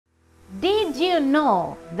Did you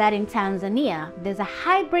know that in Tanzania, there's a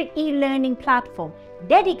hybrid e-learning platform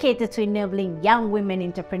dedicated to enabling young women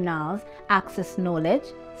entrepreneurs access knowledge,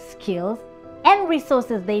 skills, and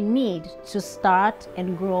resources they need to start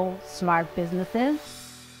and grow smart businesses?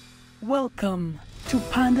 Welcome to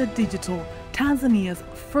Panda Digital, Tanzania's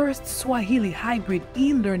first Swahili hybrid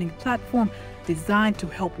e-learning platform designed to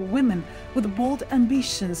help women with bold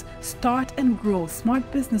ambitions start and grow smart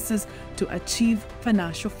businesses to achieve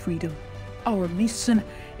financial freedom. Our mission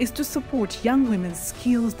is to support young women's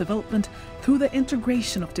skills development through the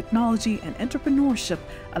integration of technology and entrepreneurship,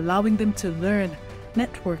 allowing them to learn,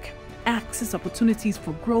 network, access opportunities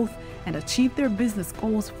for growth, and achieve their business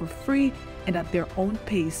goals for free and at their own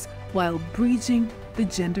pace while bridging the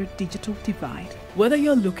gender digital divide. Whether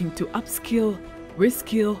you're looking to upskill,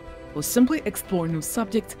 reskill, or simply explore new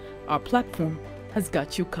subjects, our platform has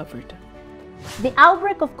got you covered. The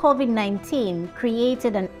outbreak of COVID-19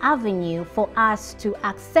 created an avenue for us to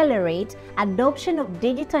accelerate adoption of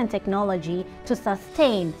digital and technology to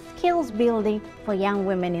sustain skills building for young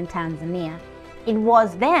women in Tanzania. It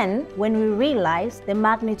was then when we realized the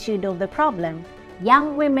magnitude of the problem.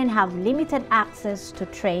 Young women have limited access to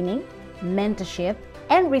training, mentorship,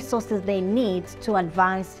 and resources they need to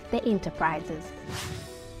advance their enterprises.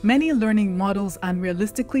 Many learning models,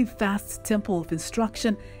 unrealistically fast tempo of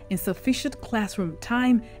instruction, insufficient classroom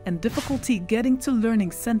time, and difficulty getting to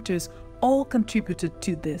learning centers all contributed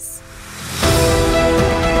to this.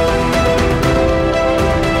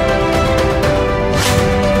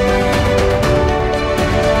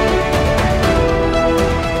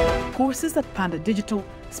 Courses at Panda Digital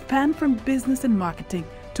span from business and marketing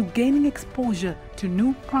to gaining exposure to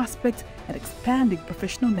new prospects and expanding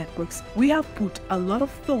professional networks. We have put a lot of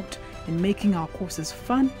thought in making our courses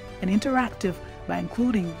fun and interactive by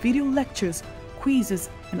including video lectures, quizzes,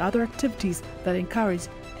 and other activities that encourage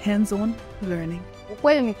hands-on learning.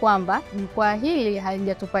 Ukweli ni kwamba jukwaa hili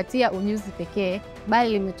halijatupatia ujuzi pekee, bali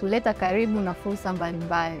limetuleta karibu na fursa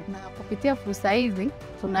mbalimbali. Na kupitia fursa hizi,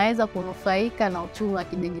 tunaweza kunufaika na uchumi wa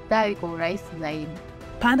kidijitali kwa urahisi zaidi.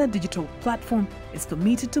 Panda Digital platform is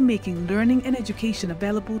committed to making learning and education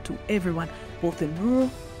available to everyone, both in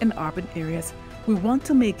rural and urban areas. We want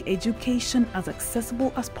to make education as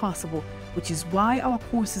accessible as possible, which is why our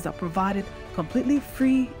courses are provided completely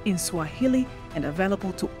free in Swahili and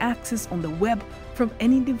available to access on the web from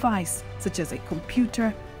any device, such as a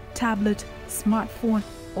computer, tablet, smartphone,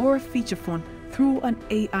 or a feature phone through an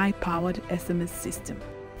AI-powered SMS system.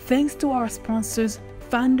 Thanks to our sponsors,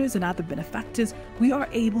 funders, and other benefactors, we are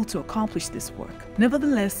able to accomplish this work.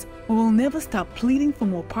 Nevertheless, we will never stop pleading for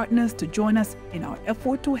more partners to join us in our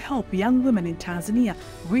effort to help young women in Tanzania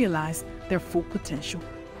realize their full potential.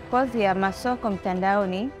 Kozi ya masoko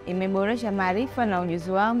mtandaoni imeboresha maarifa na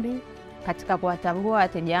ujuzi wangu katika kuwatambua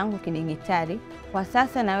wateja wangu kidijitali. Kwa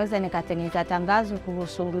sasa naweza nikatengeneza tangazo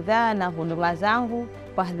kuhusu bidhaa na huduma zangu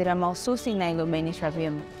kwa hadhira mahususi na iliyobainishwa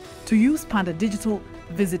vyema. To use Panda Digital,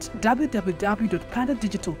 visit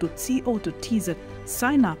www.pandadigital.co.tz,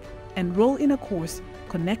 sign up, enroll in a course,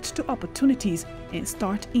 connect to opportunities, and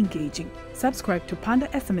start engaging. Subscribe to Panda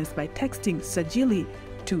SMS by texting Sajili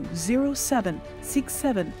to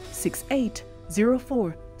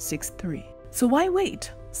 0767680463. So why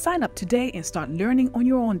wait? Sign up today and start learning on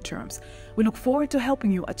your own terms. We look forward to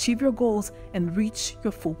helping you achieve your goals and reach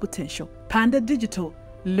your full potential. Panda Digital.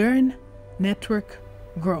 Learn, network,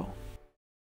 grow.